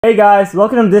Hey guys,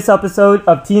 welcome to this episode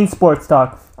of Teen Sports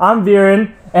Talk. I'm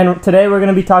Viren, and today we're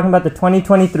going to be talking about the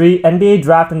 2023 NBA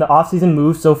Draft and the offseason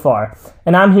moves so far.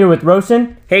 And I'm here with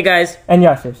Roshan. Hey guys. And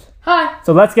Yashish. Hi.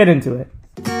 So let's get into it.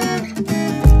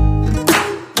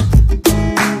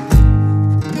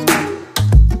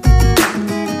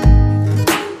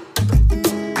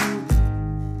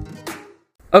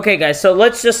 Okay guys, so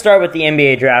let's just start with the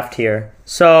NBA Draft here.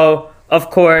 So,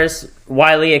 of course,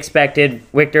 widely expected,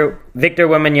 Victor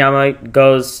Wembanyama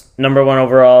goes number 1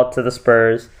 overall to the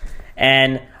Spurs.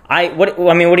 And what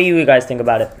do you guys think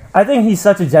about it? I think he's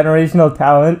such a generational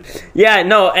talent. Yeah,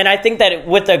 no, and I think that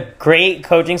with a great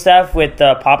coaching staff with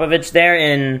Popovich there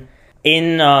in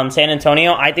San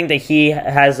Antonio, I think that he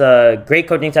has a great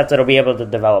coaching staff that'll be able to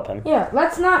develop him. Yeah,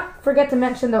 let's not forget to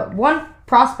mention the one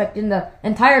prospect in the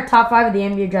entire top 5 of the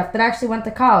NBA draft that actually went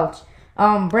to college,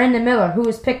 Brandon Miller, who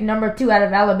was picked number 2 out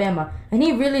of Alabama, and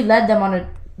he really led them on a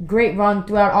great run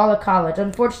throughout all of college.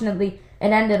 Unfortunately,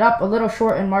 it ended up a little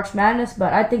short in March Madness,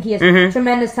 but I think he has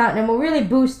tremendous talent and will really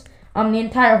boost the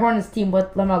entire Hornets team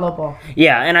with LaMelo Ball.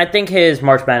 Yeah, and I think his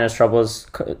March Madness troubles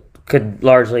could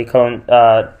largely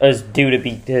is due to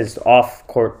be his off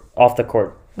the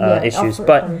court issues.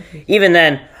 But even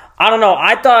then, I don't know.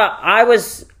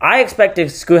 I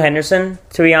expected Scoot Henderson,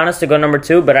 to be honest, to go number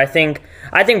 2, but I think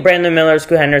Brandon Miller,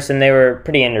 Scoot Henderson, they were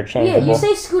pretty interchangeable. Yeah, you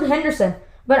say Scoot Henderson,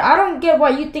 but I don't get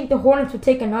why you think the Hornets would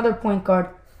take another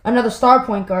star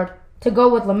point guard, to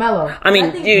go with LaMelo. I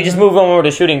mean, you just move over to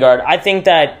shooting guard. I think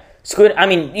that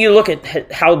you look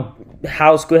at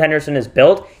how Scoot Henderson is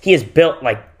built. He is built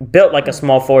like a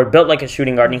small forward, built like a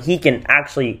shooting guard, and he can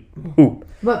actually hoop.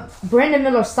 But Brandon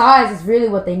Miller's size is really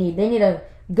what they need. They need a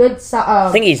good size.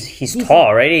 I think he's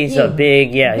tall, right? He's a big,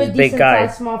 he's a big guy.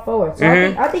 Small forward. So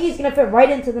I think he's gonna fit right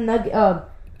into the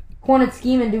Hornet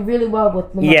scheme and do really well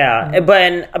with LaMelo. Yeah,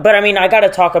 but I mean, I got to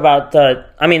talk about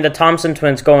the Thompson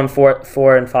twins going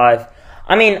 4 and 5.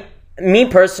 I mean, me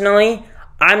personally,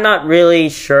 I'm not really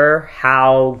sure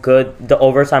how good the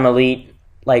Overtime Elite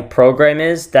program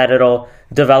is that it'll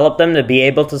develop them to be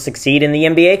able to succeed in the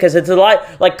NBA, because it's a lot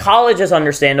college is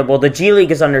understandable, the G League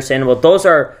is understandable. Those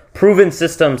are proven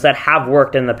systems that have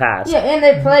worked in the past. Yeah, and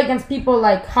they play against people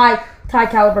like high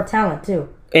caliber talent too.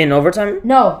 In overtime?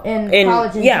 No, in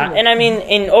college. Yeah, and I mean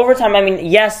in overtime. I mean,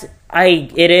 yes,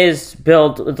 it is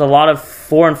built with a lot of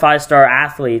 4 and 5 star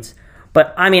athletes.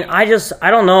 But, I mean, I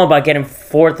don't know about getting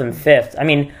 4th and 5th. I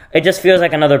mean, it just feels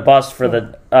like another bust for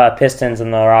the Pistons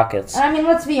and the Rockets. I mean,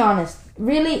 let's be honest.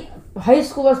 Really, high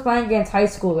schoolers playing against high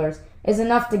schoolers is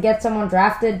enough to get someone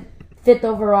drafted 5th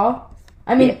overall.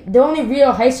 I mean, the only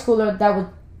real high schooler that was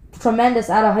tremendous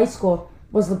out of high school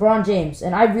was LeBron James.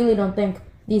 And I really don't think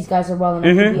these guys are well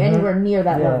enough to be anywhere near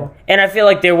that level. And I feel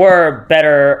like there were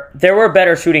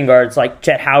better shooting guards, like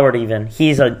Chet Howard even.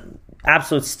 He's an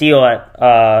absolute steal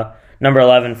at number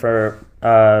 11 for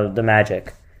the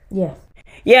Magic. Yeah.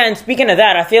 Yeah, and speaking of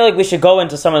that, I feel like we should go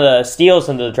into some of the steals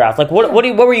into the draft. What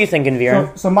were you thinking,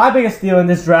 Viren? So my biggest steal in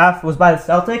this draft was by the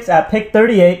Celtics at pick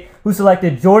 38, who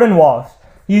selected Jordan Walsh.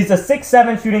 He's a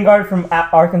 6'7" shooting guard from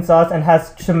Arkansas and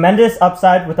has tremendous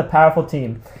upside with a powerful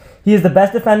team. He is the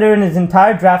best defender in his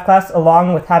entire draft class,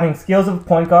 along with having skills of a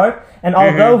point guard. And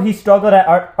although he struggled at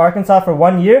Arkansas for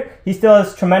 1 year, he still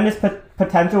has tremendous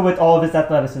potential with all of his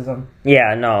athleticism.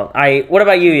 Yeah, no. What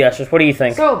about you, Yashish? What do you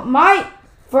think? So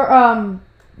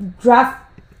draft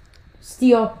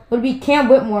steal would be Cam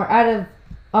Whitmore out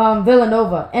of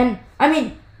Villanova. And I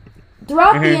mean,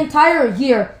 throughout the entire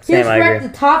year, he was ranked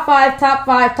the top 5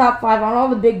 on all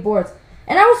the big boards.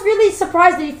 And I was really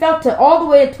surprised that he fell to all the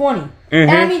way to 20.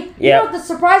 And I mean, you know what the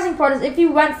surprising part is? If he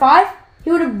went 5,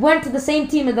 he would have went to the same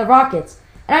team as the Rockets.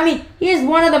 And I mean, he is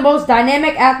one of the most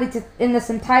dynamic athletes in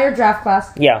this entire draft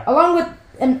class. Yeah. Along with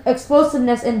an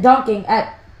explosiveness and dunking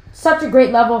at such a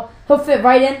great level, he'll fit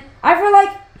right in. I feel like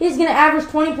he's going to average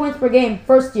 20 points per game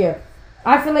first year.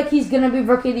 I feel like he's going to be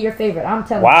Rookie of the Year favorite. I'm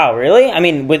telling you. Wow, really? I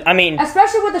mean,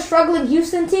 especially with the struggling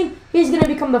Houston team, he's going to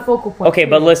become the focal point. Okay,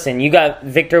 but listen, you got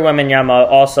Victor Wembanyama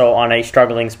also on a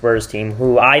struggling Spurs team,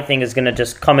 who I think is going to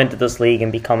just come into this league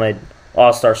and become an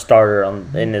all-star starter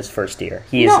in his first year.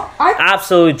 He is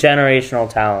absolute generational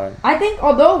talent. I think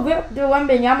although Victor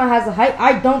Wembanyama has a height,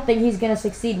 I don't think he's going to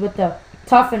succeed with the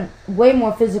tough and way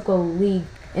more physical league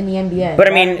in the NBA. But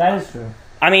I mean, that is true.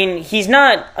 I mean, he's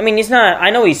not.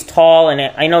 I know he's tall, and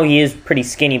I know he is pretty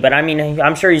skinny. But I mean,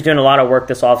 I'm sure he's doing a lot of work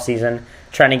this offseason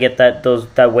trying to get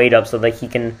that weight up so that he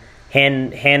can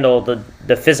handle the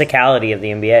physicality of the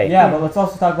NBA. Yeah, but let's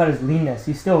also talk about his leanness.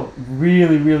 He's still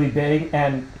really, really big,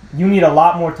 and you need a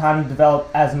lot more time to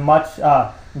develop as much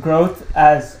growth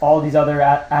as all these other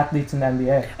athletes in the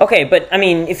NBA. Okay, but I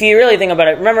mean, if you really think about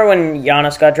it, remember when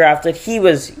Giannis got drafted? He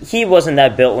wasn't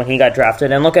that built when he got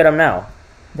drafted, and look at him now.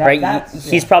 Right?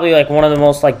 He's probably like one of the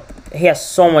most he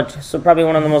has probably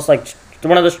one of the most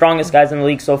one of the strongest guys in the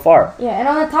league so far. Yeah, and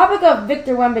on the topic of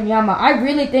Victor Wembanyama, I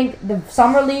really think the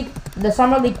summer league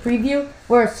preview,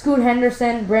 where Scoot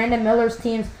Henderson, Brandon Miller's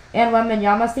teams, and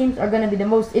Wembanyama's teams are going to be the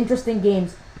most interesting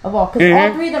games of all, because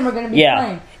all three of them are going to be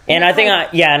playing. And I think,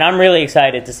 and I'm really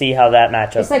excited to see how that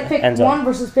matchup ends up. It's like pick 1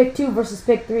 versus pick 2 versus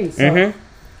pick 3. So.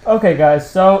 Okay, guys.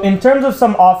 So in terms of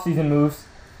some offseason moves,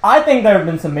 I think there have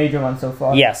been some major ones so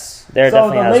far. Yes, there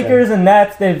definitely has been. So the Lakers and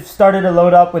Nets, they've started to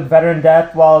load up with veteran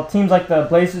depth, while teams like the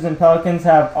Blazers and Pelicans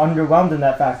have underwhelmed in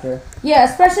that factor. Yeah,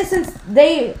 especially since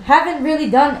they haven't really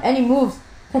done any moves,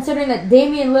 considering that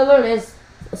Damian Lillard is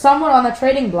somewhat on the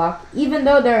trading block, even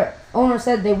though their owner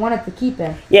said they wanted to keep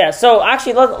him. Yeah, so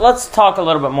actually, let's talk a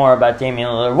little bit more about Damian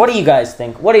Lillard. What do you guys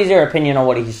think? What is your opinion on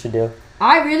what he should do?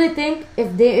 I really think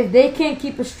if they can't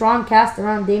keep a strong cast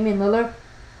around Damian Lillard,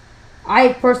 I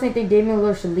personally think Damian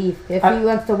Lillard should leave if he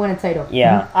wants to win a title.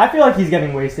 Yeah. I feel like he's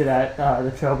getting wasted at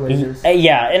the Trailblazers.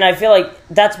 Yeah, and I feel like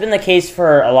that's been the case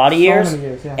for a lot of years. So many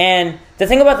years, yeah. And the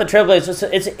thing about the Trailblazers,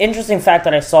 it's an interesting fact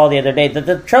that I saw the other day, that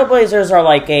the Trailblazers are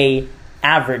like a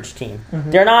average team.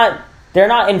 Mm-hmm. They're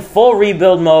not in full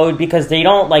rebuild mode because they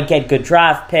don't get good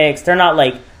draft picks. They're not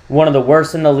one of the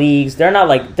worst in the leagues. They're not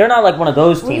like one of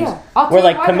those teams.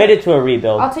 We're committed to a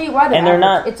rebuild. I'll tell you why they're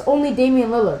not. It's only Damian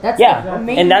Lillard. That's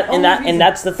and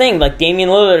that's the thing. Damian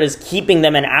Lillard is keeping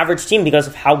them an average team because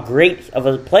of how great of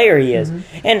a player he is.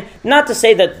 Mm-hmm. And not to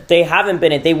say that they haven't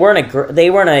been. I'm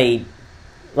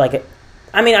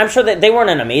sure that they weren't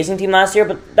an amazing team last year,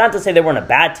 but not to say they weren't a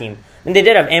bad team. And they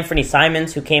did have Anthony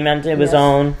Simons, who came into his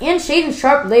own, and Shaedon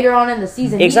Sharpe later on in the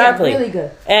season. Exactly, he really good.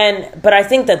 But I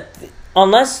think that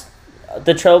unless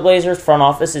the Trailblazers front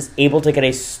office is able to get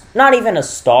not even a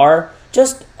star,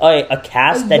 just a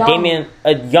cast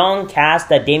a young cast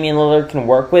that Damian Lillard can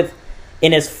work with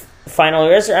in his final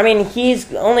years. I mean,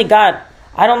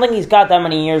 I don't think he's got that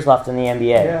many years left in the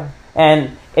NBA. Yeah.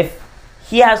 And if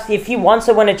he wants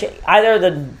to win either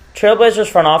the Trailblazers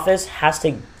front office has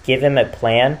to give him a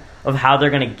plan of how they're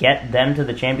going to get them to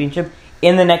the championship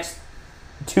in the next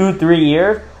 2-3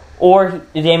 years, or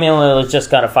Damian Lillard's just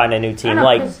got to find a new team,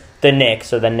 like the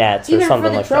Knicks or the Nets or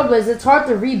something like that. Even for the Trailblazers, it's hard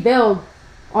to rebuild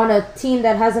on a team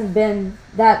that hasn't been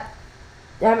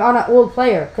on an old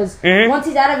player, because once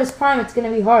he's out of his prime, it's going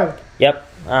to be hard. Yep.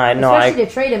 Especially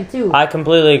to trade him, too. I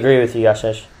completely agree with you,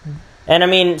 Yashish. And, I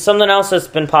mean, something else that's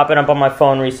been popping up on my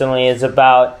phone recently is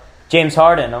about James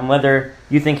Harden and whether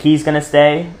you think he's going to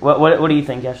stay. What do you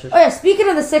think, Yashish? Oh, yeah, speaking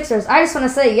of the Sixers, I just want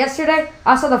to say, yesterday,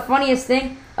 I saw the funniest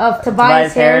thing of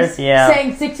Tobias Harris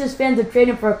saying Sixers fans are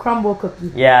trading for a crumble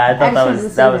cookie. Yeah, I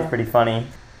thought that was pretty funny.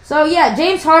 So, yeah,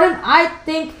 James Harden, I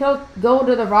think he'll go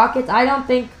to the Rockets. I don't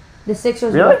think the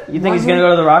Sixers... Really? You think he's going to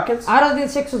go to the Rockets? I don't think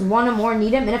the Sixers want him or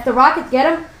need him. And if the Rockets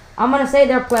get him, I'm going to say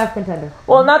they're a playoff contender.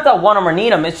 Well, not that want him or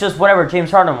need him. It's just whatever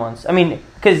James Harden wants. I mean,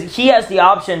 because he has the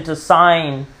option to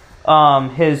sign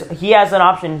he has an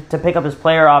option to pick up his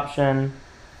player option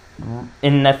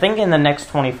in the next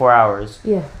 24 hours.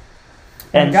 Yeah.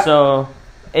 And so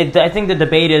I think the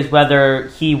debate is whether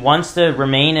he wants to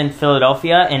remain in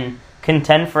Philadelphia and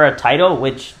contend for a title,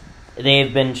 which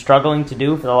they've been struggling to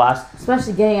do for the last...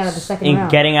 Especially getting out of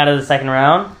the second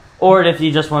round. Or if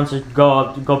he just wants to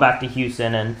go back to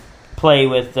Houston and play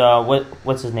with,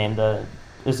 what's his name?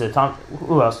 Is it Tom?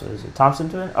 Who else is it?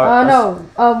 Thompson twin?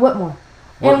 Whitmore.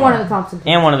 And one of the Thompson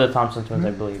twins. And one of the Thompson twins,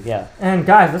 I believe, yeah. And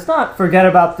guys, let's not forget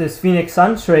about this Phoenix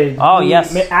Suns trade. Oh,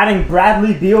 yes. Adding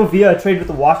Bradley Beal via a trade with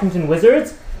the Washington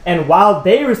Wizards. And while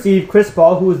they received Chris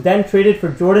Paul, who was then traded for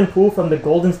Jordan Poole from the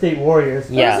Golden State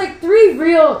Warriors. Yeah. There's 3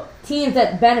 real teams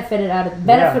that benefited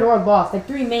or lost.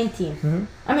 3 main teams. Mm-hmm.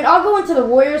 I mean, I'll go into the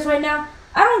Warriors right now.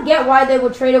 I don't get why they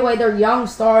would trade away their young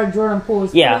star, Jordan Poole.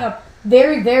 He's putting up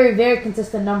very, very, very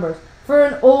consistent numbers for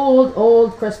an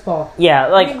old Chris Paul. Yeah,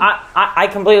 I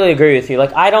completely agree with you.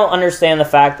 I don't understand the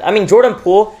fact. I mean, Jordan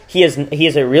Poole, he is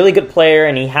a really good player,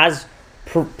 and he has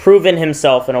proven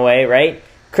himself in a way, right?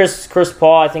 Chris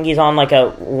Paul, I think he's on a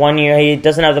 1 year. He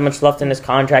doesn't have that much left in his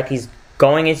contract. He's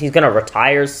going to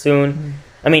retire soon. Mm-hmm.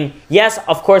 I mean, yes,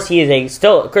 of course, Chris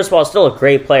Paul is still a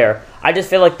great player. I just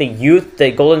feel like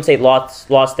the Golden State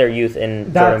lost their youth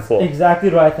in Jordan Poole. That's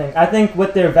exactly what I think. I think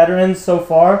with their veterans so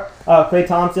far, Klay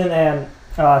Thompson and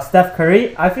Steph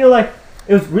Curry, I feel like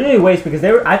it was really a waste because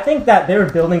I think that they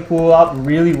were building Poole up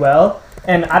really well,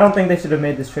 and I don't think they should have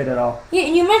made this trade at all. Yeah,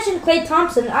 and you mentioned Klay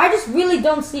Thompson. I just really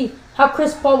don't see how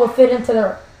Chris Paul will fit into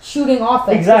their shooting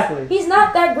offense. Exactly. He's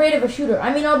not that great of a shooter.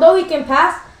 I mean, although he can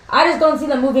pass, I just don't see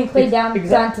them moving Clay down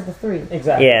to the 3.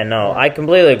 Exactly. Yeah, no, I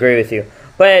completely agree with you.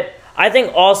 But I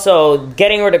think also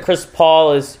getting rid of Chris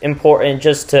Paul is important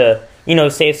just to,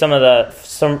 save some of the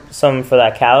some for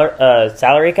that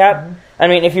salary cap. Mm-hmm. I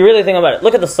mean, if you really think about it,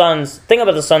 look at the Suns. Think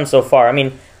about the Suns so far. I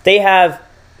mean, they have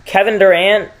Kevin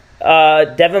Durant,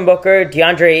 Devin Booker,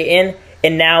 DeAndre Ayton,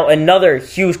 and now another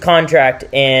huge contract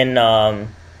in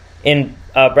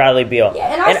Bradley Beal.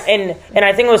 Yeah, and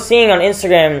I think I was seeing on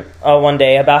Instagram one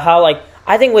day about how, like,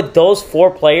 I think with those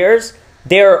 4 players,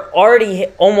 they're already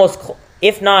almost,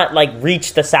 if not, like,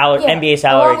 reached the NBA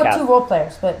salary along cap. with 2 role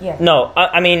players, but yeah. No,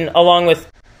 I mean, along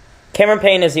with Cameron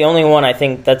Payne is the only one I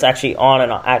think that's actually on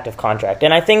an active contract.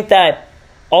 And I think that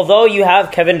although you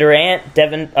have Kevin Durant,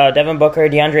 Devin Booker,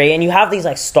 DeAndre Ayton, you have these,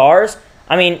 like, stars,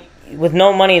 I mean, with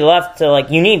no money left to, like,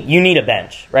 you need a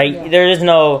bench, right? Yeah. There is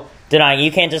no denying.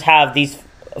 You can't just have these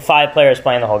 5 players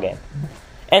playing the whole game.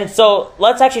 And so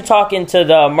let's actually talk into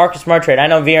the Marcus Smart trade. I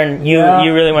know, Viren, you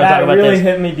really want to talk about this. That really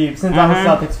hit me deep since I'm a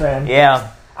Celtics fan.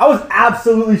 Yeah. I was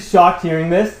absolutely shocked hearing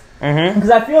this Mm-hmm. because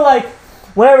I feel like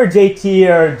whenever JT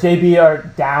or JB are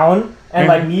down and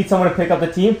like need someone to pick up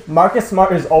the team, Marcus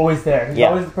Smart is always there. He's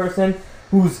always the person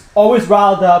who's always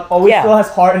riled up, always still has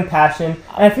heart and passion.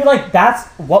 And I feel like that's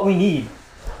what we need.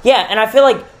 Yeah, and I feel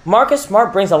like Marcus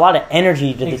Smart brings a lot of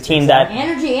energy to the team. That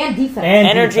energy and defense.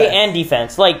 And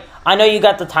defense. Like, I know you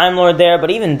got the Time Lord there, but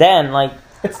even then, like,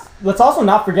 let's also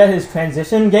not forget his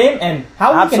transition game and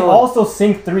how he can also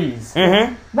sink threes.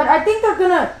 Mm-hmm. But I think they're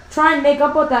gonna try and make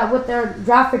up with that with their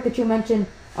draft pick that you mentioned,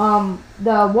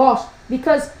 the Walsh,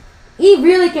 because he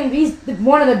really can. He's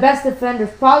one of the best defenders,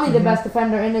 probably the best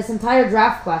defender in this entire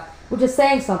draft class, which is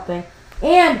saying something.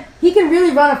 And he can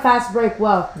really run a fast break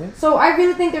well. Yeah. So I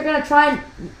really think they're gonna try and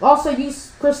also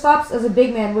use Kristaps as a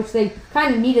big man, which they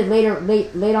kind of needed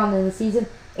late on in the season,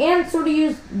 and sort of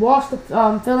use Walsh to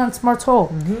fill in Smart's hole.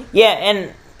 Mm-hmm. Yeah,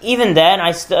 and even then,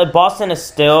 Boston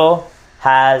still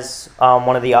has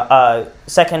one of the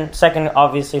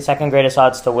second greatest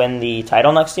odds to win the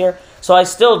title next year. So I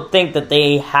still think that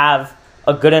they have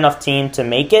a good enough team to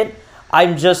make it.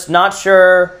 I'm just not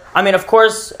sure. I mean, of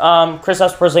course,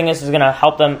 Kristaps Porzingis is going to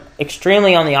help them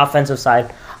extremely on the offensive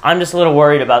side. I'm just a little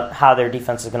worried about how their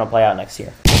defense is going to play out next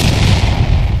year.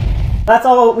 That's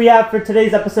all we have for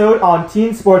today's episode on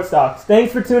Teen Sports Talks.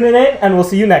 Thanks for tuning in, and we'll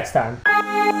see you next time.